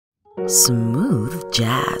Smooth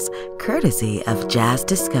jazz, courtesy of Jazz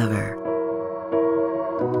Discover.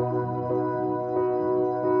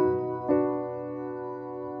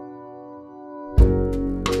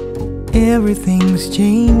 Everything's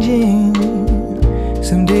changing.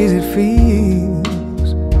 Some days it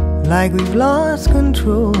feels like we've lost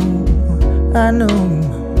control. I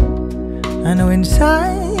know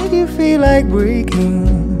inside you feel like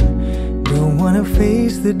breaking. Don't wanna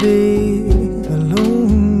face the day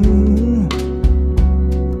alone,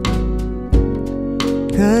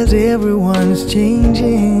 'cause everyone's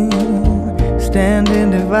changing,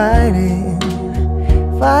 standing divided,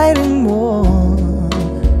 fighting wars.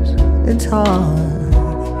 It's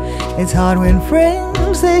hard when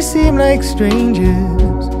friends, they seem like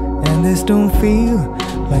strangers, and this don't feel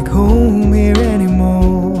like home here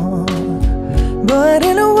anymore. But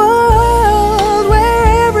in a world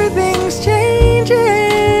where everything's changing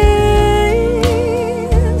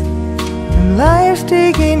and life's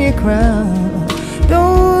taking your crown,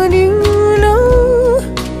 don't you know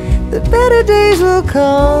that better days will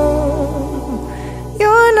come?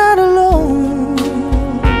 You're not alone.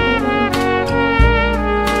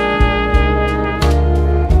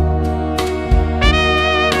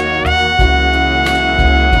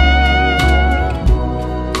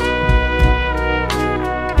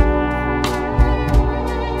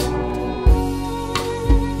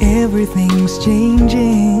 Everything's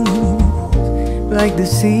changing, like the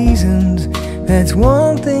seasons, that's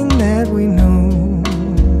one thing that we know.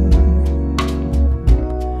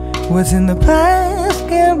 What's in the past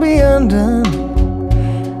can't be undone.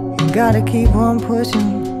 You gotta keep on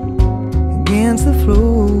pushing against the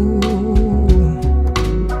flow.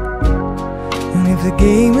 And if the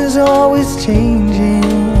game is always changing,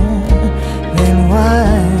 then why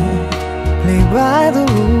play by the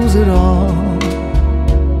rules at all?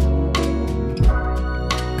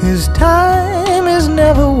 'Cause time is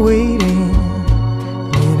never waiting.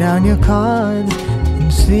 Lay down your cards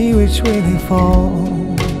and see which way they fall.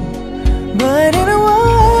 But in a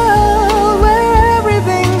world where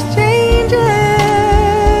everything's changing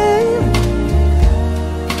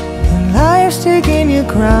and life's taking your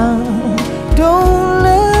crown, don't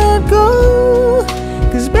let go,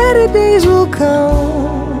 'cause better days will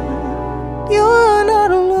come. You're not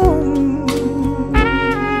alone.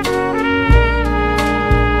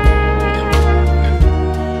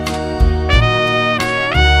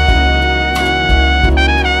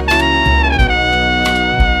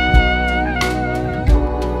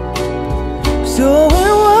 So in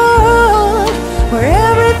a world where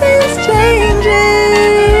everything's changing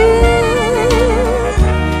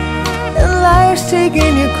and life's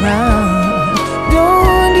taking your crown,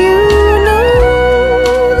 don't you know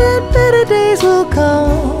that better days will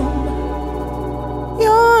come?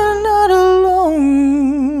 You're not alone.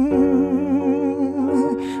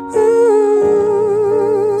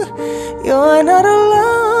 Ooh, you're not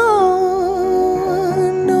alone.